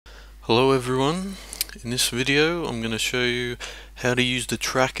Hello everyone, in this video I'm going to show you how to use the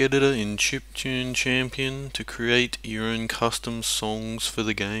track editor in Chiptune Champion to create your own custom songs for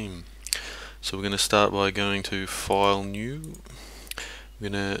the game. So we're going to start by going to File New.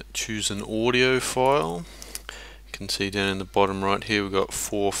 We're going to choose an audio file. You can see down in the bottom right here we've got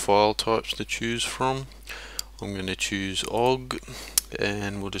 4 file types to choose from. I'm going to choose OGG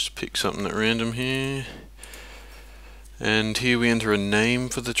and we'll just pick something at random here. And here we enter a name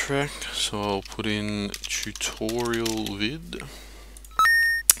for the track, so I'll put in tutorial vid.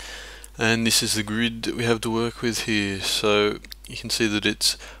 And this is the grid that we have to work with here. So you can see that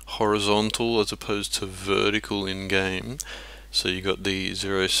it's horizontal as opposed to vertical in game. So you got the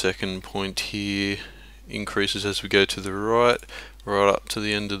 0-second point here, increases as we go to the right up to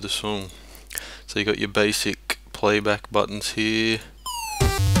the end of the song. So you got your basic playback buttons here.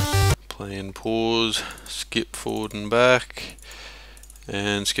 Play and pause, skip forward and back,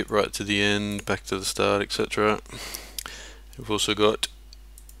 and skip right to the end, back to the start, etc. We've also got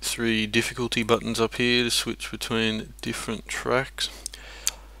 3 difficulty buttons up here to switch between different tracks.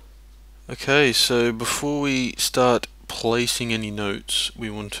 Okay, so before we start placing any notes,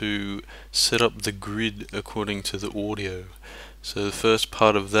 we want to set up the grid according to the audio. So the first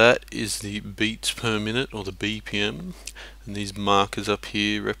part of that is the beats per minute, or the BPM, and these markers up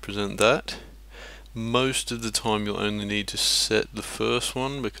here represent that. Most of the time you'll only need to set the first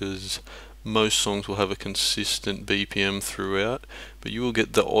one because most songs will have a consistent BPM throughout, but you will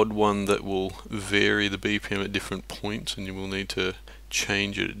get the odd one that will vary the BPM at different points, and you will need to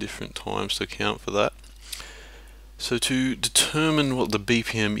change it at different times to account for that. So to determine what the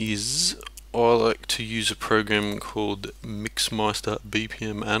BPM is, I like to use a program called Mixmeister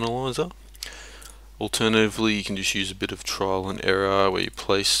BPM Analyzer. Alternatively, you can just use a bit of trial and error where you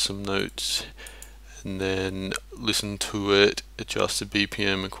place some notes and then listen to it, adjust the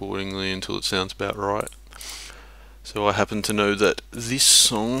BPM accordingly until it sounds about right. So I happen to know that this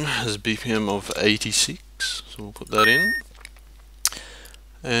song has a BPM of 86, so we'll put that in.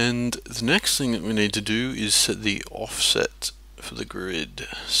 And the next thing that we need to do is set the offset for the grid.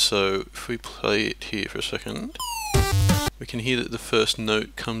 So if we play it here for a second, we can hear that the first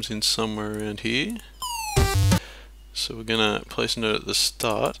note comes in somewhere around here. So we're going to place a note at the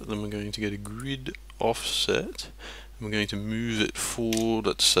start, then we're going to get a grid offset, and we're going to move it forward,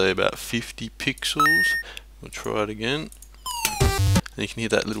 let's say about 50 pixels. We'll try it again, and you can hear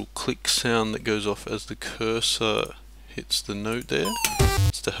that little click sound that goes off as the cursor hits the note there.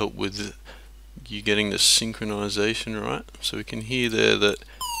 It's to help with you getting the synchronization right. So we can hear there that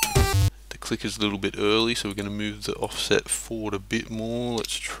the click is a little bit early, so we're going to move the offset forward a bit more.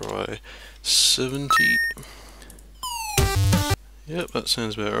 Let's try 70. Yep, that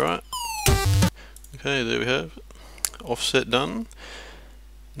sounds about right. Okay, there we have offset done.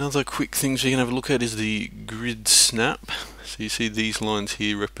 Another quick thing so you can have a look at is the grid snap. So you see these lines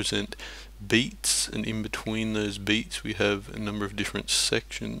here represent beats, and in between those beats we have a number of different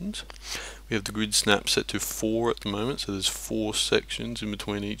sections. We have the grid snap set to 4 at the moment, so there's 4 sections in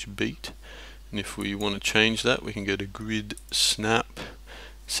between each beat. And if we want to change that, we can go to grid snap,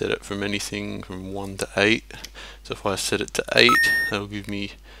 set it from anything from 1 to 8. So if I set it to 8, that'll give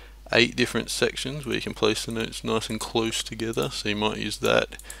me 8 different sections where you can place the notes nice and close together. So you might use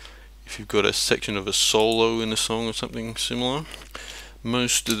that if you've got a section of a solo in a song or something similar.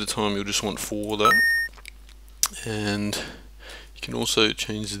 Most of the time you'll just want 4 though. And you can also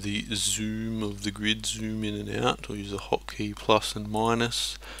change the zoom of the grid, zoom in and out, or use a hotkey plus and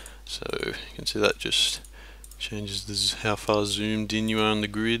minus. So you can see that just changes how far zoomed in you are on the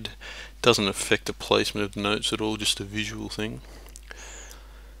grid. It doesn't affect the placement of the notes at all, just a visual thing.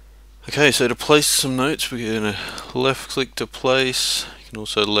 Okay, so to place some notes, we're going to left click to place. You can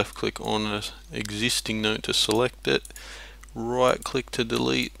also left click on an existing note to select it, right click to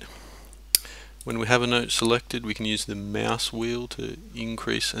delete. When we have a note selected, we can use the mouse wheel to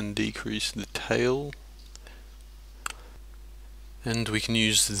increase and decrease the tail. And we can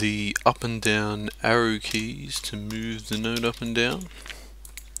use the up and down arrow keys to move the note up and down.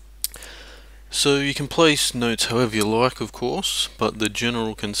 So you can place notes however you like, of course, but the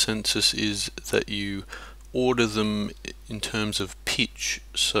general consensus is that you order them in terms of pitch.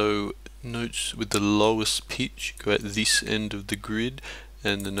 So notes with the lowest pitch go at this end of the grid,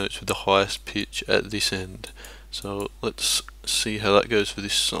 and the notes with the highest pitch at this end. So let's see how that goes for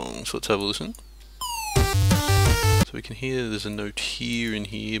this song. So let's have a listen. So we can hear there's a note here and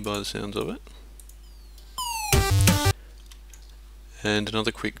here by the sounds of it. And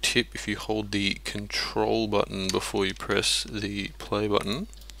another quick tip, if you hold the control button before you press the play button,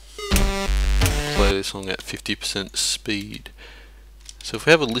 play the song at 50% speed. So if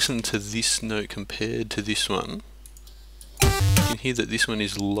we have a listen to this note compared to this one, you can hear that this one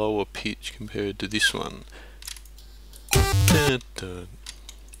is lower pitch compared to this one. Dun, dun.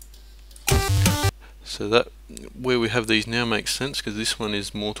 So that where we have these now makes sense, because this one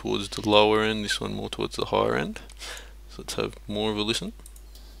is more towards the lower end, this one more towards the higher end. So let's have more of a listen.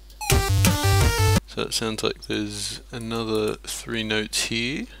 So it sounds like there's another 3 notes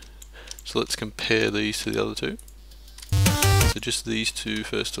here. So let's compare these to the other two. So just these two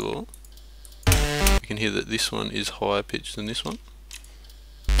first of all. You can hear that this one is higher pitched than this one.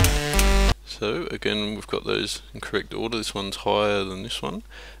 So again, we've got those in correct order. This one's higher than this one,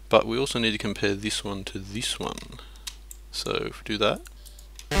 but we also need to compare this one to this one. So if we do that,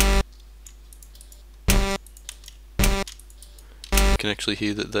 you can actually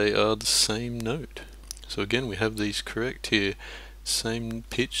hear that they are the same note. So again, we have these correct here. Same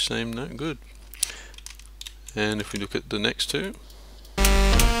pitch, same note, good. And if we look at the next two,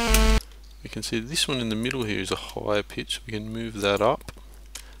 we can see this one in the middle here is a higher pitch. We can move that up.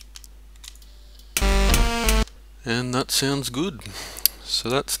 And that sounds good. So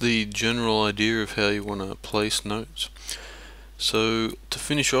that's the general idea of how you want to place notes. So to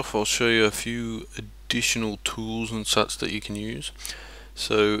finish off, I'll show you a few additional tools and such that you can use.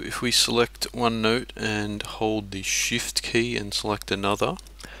 So if we select one note and hold the shift key and select another,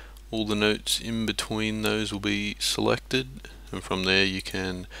 all the notes in between those will be selected, and from there you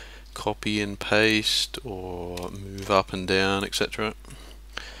can copy and paste or move up and down, etc.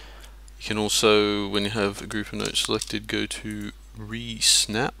 You can also, when you have a group of notes selected, go to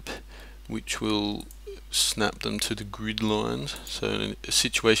re-snap, which will snap them to the grid lines. So in a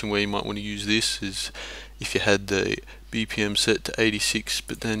situation where you might want to use this is if you had the BPM set to 86,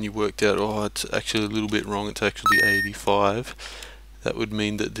 but then you worked out, oh, it's actually a little bit wrong, it's actually 85. That would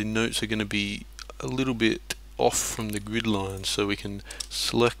mean that the notes are going to be a little bit off from the grid lines. So we can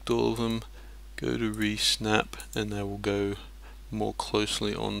select all of them, go to re-snap, and they will go more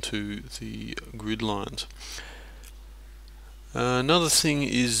closely onto the grid lines. Another thing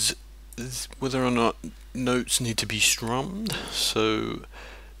is whether or not notes need to be strummed. So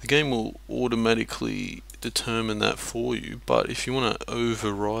the game will automatically determine that for you, but if you want to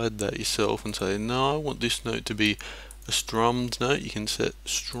override that yourself and say, no, I want this note to be a strummed note, you can set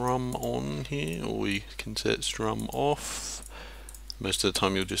strum on here, or you can set strum off. Most of the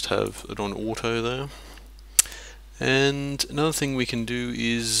time you'll just have it on auto there. And another thing we can do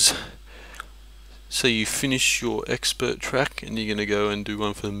is, say you finish your expert track and you're going to go and do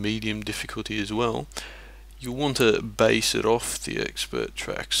one for the medium difficulty as well. You'll want to base it off the expert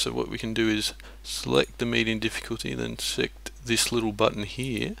track. So what we can do is select the medium difficulty, then select this little button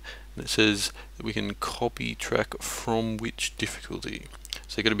here, and it says that we can copy track from which difficulty.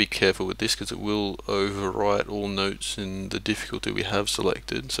 So you've got to be careful with this because it will overwrite all notes in the difficulty we have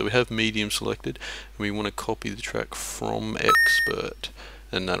selected. So we have medium selected and we want to copy the track from expert,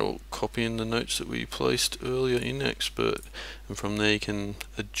 and that'll copy in the notes that we placed earlier in expert, and from there you can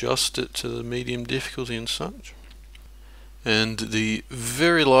adjust it to the medium difficulty and such. And the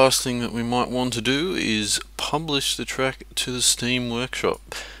very last thing that we might want to do is publish the track to the Steam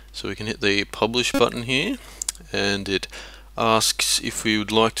Workshop. So we can hit the publish button here, and it asks if we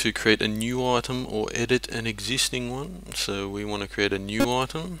would like to create a new item or edit an existing one. So we want to create a new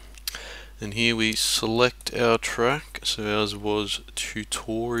item, and here we select our track. So ours was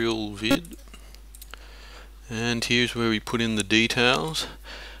tutorial vid, and here's where we put in the details.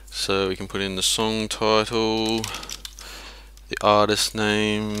 So we can put in the song title, the artist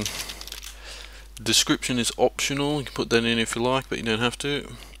name. Description is optional, you can put that in if you like, but you don't have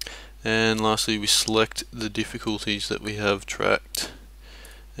to. And lastly, we select the difficulties that we have tracked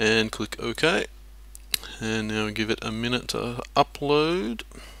and click OK. And now we give it a minute to upload.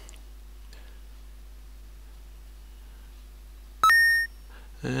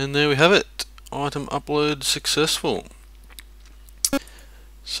 And there we have it. Item upload successful.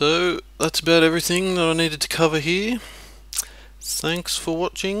 So that's about everything that I needed to cover here. Thanks for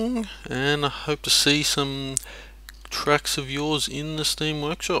watching, and I hope to see some tracks of yours in the Steam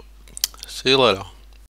Workshop. See you later.